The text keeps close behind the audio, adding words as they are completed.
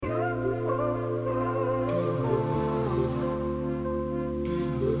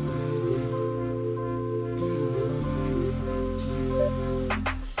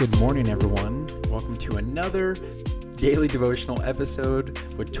Good morning, everyone. Welcome to another daily devotional episode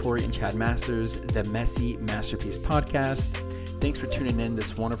with Tori and Chad Masters, the Messy Masterpiece Podcast. Thanks for tuning in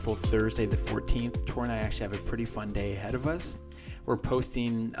this wonderful Thursday, the 14th. Tori and I actually have a pretty fun day ahead of us. We're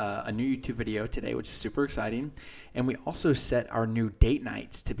posting a new YouTube video today, which is super exciting. And we also set our new date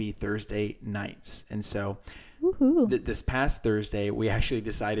nights to be Thursday nights. And so this past Thursday, we actually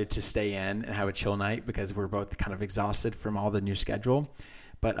decided to stay in and have a chill night because we're both kind of exhausted from all the new schedule.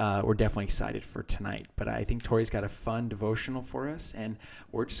 But we're definitely excited for tonight. But I think Tori's got a fun devotional for us, and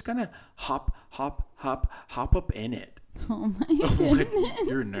we're just going to hop up in it. Oh my goodness.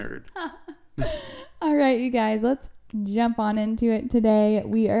 You're a nerd. All right, you guys, let's jump on into it today.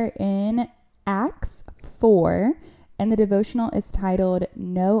 We are in Acts 4, and the devotional is titled,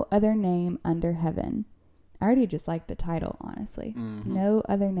 No Other Name Under Heaven. I already just like the title, honestly. No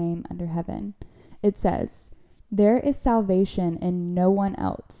Other Name Under Heaven. It says, there is salvation in no one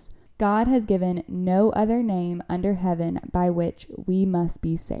else. God has given no other name under heaven by which we must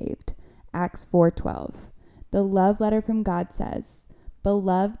be saved. Acts 4:12. The love letter from God says,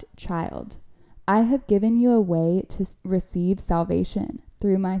 Beloved child, I have given you a way to receive salvation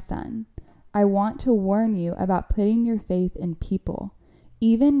through my Son. I want to warn you about putting your faith in people.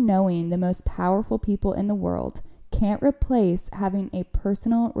 Even knowing the most powerful people in the world can't replace having a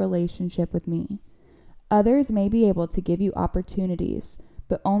personal relationship with me. Others may be able to give you opportunities,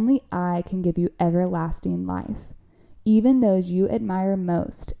 but only I can give you everlasting life. Even those you admire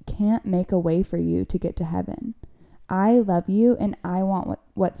most can't make a way for you to get to heaven. I love you and I want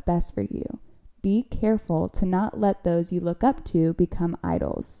what's best for you. Be careful to not let those you look up to become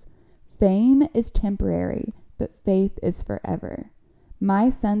idols. Fame is temporary, but faith is forever. My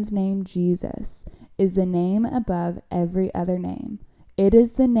Son's name, Jesus, is the name above every other name. It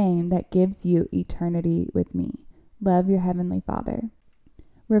is the name that gives you eternity with me. Love your Heavenly Father.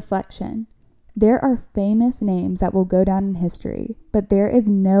 Reflection. There are famous names that will go down in history, but there is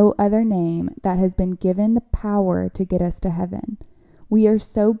no other name that has been given the power to get us to heaven. We are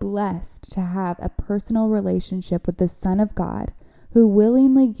so blessed to have a personal relationship with the Son of God, who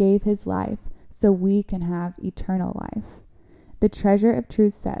willingly gave his life so we can have eternal life. The Treasure of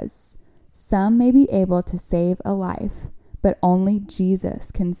Truth says, some may be able to save a life, but only Jesus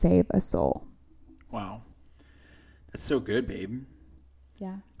can save a soul. Wow. That's so good, babe.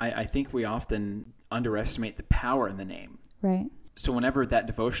 Yeah. I think we often underestimate the power in the name. Right. So whenever that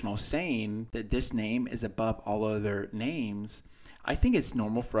devotional is saying that this name is above all other names, I think it's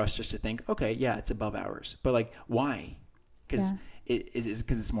normal for us just to think, okay, yeah, it's above ours. But like, why? Because is it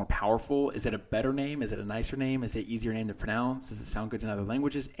because it's more powerful? Is it a better name? Is it a nicer name? Is it an easier name to pronounce? Does it sound good in other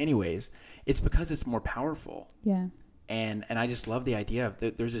languages? Anyways, it's because it's more powerful. Yeah. And I just love the idea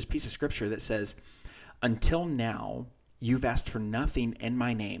of there's this piece of scripture that says, until now, you've asked for nothing in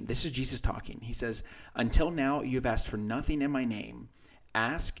my name. This is Jesus talking. He says, until now, you've asked for nothing in my name.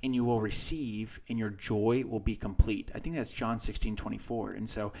 Ask and you will receive and your joy will be complete. I think that's John 16:24. And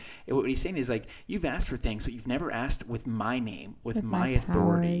so what he's saying is like, you've asked for things, but you've never asked with my name, with my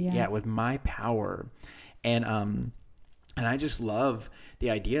authority. Power, yeah, with my power. And I just love the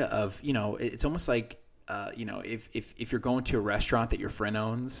idea of, it's almost like, if you're going to a restaurant that your friend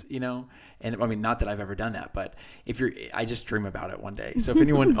owns, and I mean, not that I've ever done that, but I just dream about it one day. So if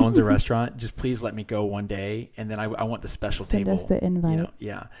anyone owns a restaurant, just please let me go one day. And then I want the special table. Send us the invite.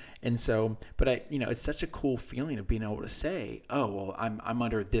 Yeah. And so, but it's such a cool feeling of being able to say, oh, well, I'm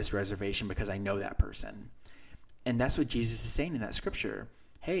under this reservation because I know that person. And that's what Jesus is saying in that scripture.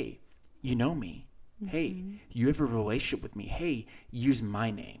 Hey, you know me. Mm-hmm. Hey, you have a relationship with me. Hey, use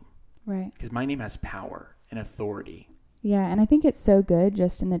my name. Right. Because my name has power and authority. Yeah, and I think it's so good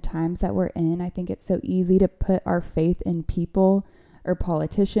just in the times that we're in. I think it's so easy to put our faith in people or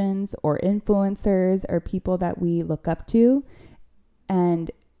politicians or influencers or people that we look up to.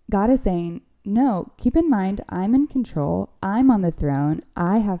 And God is saying, no, keep in mind, I'm in control. I'm on the throne.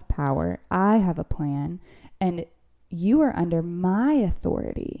 I have power. I have a plan. And you are under my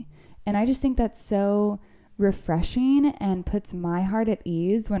authority. And I just think that's so refreshing and puts my heart at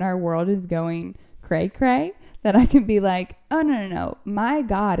ease when our world is going cray-cray, that I can be like, oh, no. My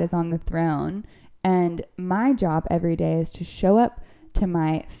God is on the throne, and my job every day is to show up to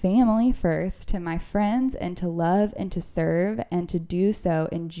my family first, to my friends, and to love and to serve and to do so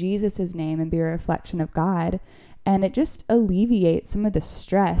in Jesus' name and be a reflection of God. And it just alleviates some of the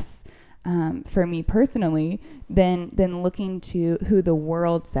stress for me personally than looking to who the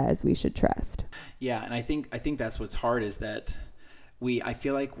world says we should trust. Yeah, and I think that's what's hard is that I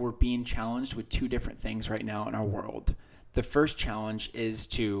feel like we're being challenged with two different things right now in our world. the first challenge is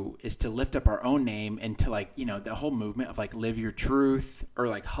to lift up our own name and to like, the whole movement of like live your truth or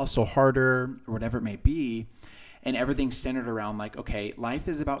like hustle harder or whatever it may be. And everything's centered around like, okay, life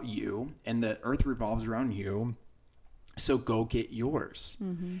is about you and the earth revolves around you. So go get yours.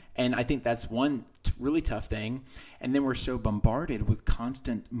 Mm-hmm. And I think that's one really tough thing. And then we're so bombarded with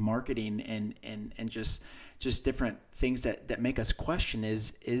constant marketing and just different things that make us question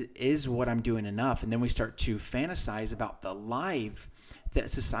is what I'm doing enough? And then we start to fantasize about the life that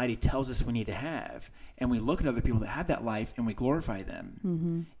society tells us we need to have. And we look at other people that have that life and we glorify them.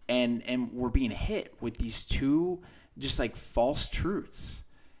 Mm-hmm. And we're being hit with these two just like false truths.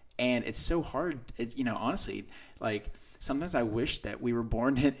 And it's so hard, honestly, like sometimes I wish that we were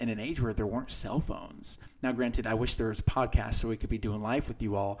born in an age where there weren't cell phones. Now, granted, I wish there was a podcast so we could be doing live with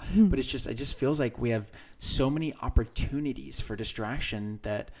you all, but it just feels like we have so many opportunities for distraction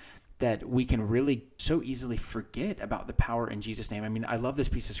that we can really so easily forget about the power in Jesus' name. I mean, I love this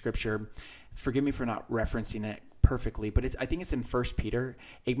piece of scripture. Forgive me for not referencing it perfectly, but I think it's in 1 Peter.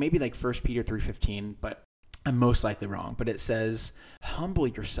 It may be like 1 Peter 3:15, but I'm most likely wrong, but it says, humble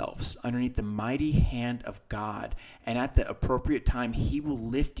yourselves underneath the mighty hand of God, and at the appropriate time, he will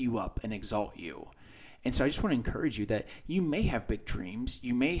lift you up and exalt you. And so I just want to encourage you that you may have big dreams,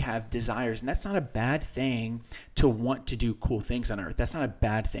 you may have desires, and that's not a bad thing to want to do cool things on earth. That's not a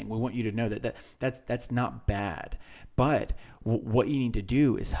bad thing. We want you to know that's not bad. But what you need to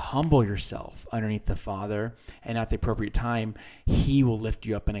do is humble yourself underneath the Father, and at the appropriate time, he will lift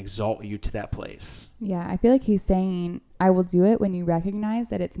you up and exalt you to that place. Yeah, I feel like he's saying, I will do it when you recognize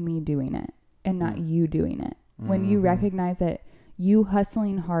that it's me doing it and not you doing it. When you recognize that you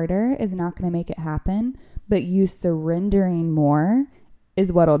hustling harder is not going to make it happen, but you surrendering more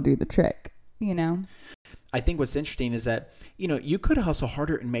is what'll do the trick, I think what's interesting is that, you could hustle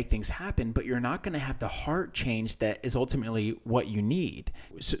harder and make things happen, but you're not going to have the heart change that is ultimately what you need.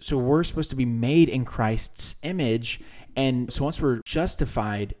 So we're supposed to be made in Christ's image. And so once we're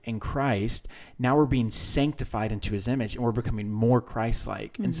justified in Christ, now we're being sanctified into his image and we're becoming more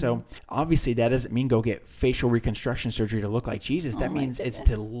Christ-like. Mm-hmm. And so obviously that doesn't mean go get facial reconstruction surgery to look like Jesus. That means it's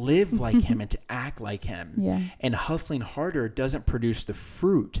to live like him and to act like him. Yeah. And hustling harder doesn't produce the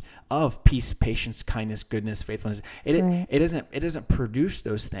fruit of peace, patience, kindness, goodness, faithfulness. It doesn't produce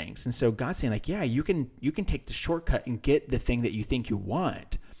those things. And so God's saying like, yeah, you can take the shortcut and get the thing that you think you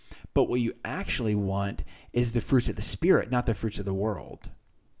want. But what you actually want is the fruits of the Spirit, not the fruits of the world.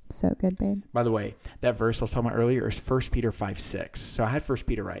 So good, babe. By the way, that verse I was talking about earlier is 1 Peter 5:6. So I had 1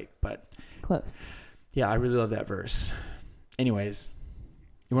 Peter right, but... Close. Yeah, I really love that verse. Anyways,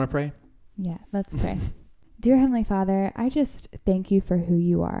 you want to pray? Yeah, let's pray. Dear Heavenly Father, I just thank you for who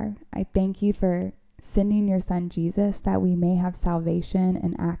you are. I thank you for sending your Son, Jesus, that we may have salvation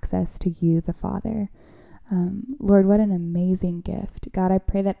and access to you, the Father. Lord, what an amazing gift. God, I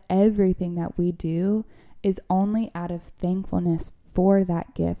pray that everything that we do is only out of thankfulness for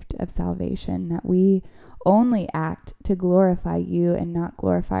that gift of salvation, that we only act to glorify you and not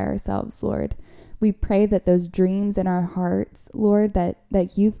glorify ourselves, Lord. We pray that those dreams in our hearts, Lord,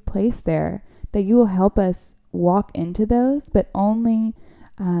 that you've placed there, that you will help us walk into those, but only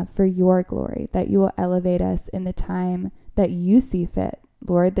for your glory, that you will elevate us in the time that you see fit.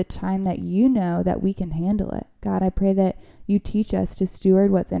 Lord, the time that you know that we can handle it. God, I pray that you teach us to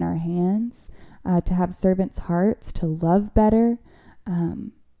steward what's in our hands, to have servants' hearts, to love better,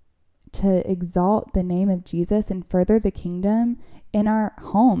 to exalt the name of Jesus and further the kingdom in our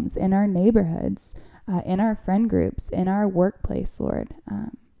homes, in our neighborhoods, in our friend groups, in our workplace, Lord.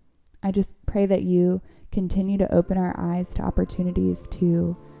 I just pray that you continue to open our eyes to opportunities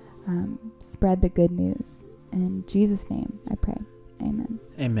to spread the good news. In Jesus' name, I pray. Amen.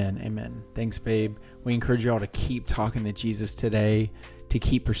 Amen. Amen. Thanks, babe. We encourage you all to keep talking to Jesus today, to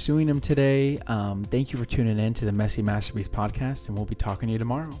keep pursuing him today. Thank you for tuning in to the Messy Masterpiece podcast, and we'll be talking to you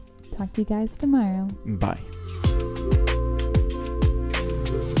tomorrow. Talk to you guys tomorrow. Bye.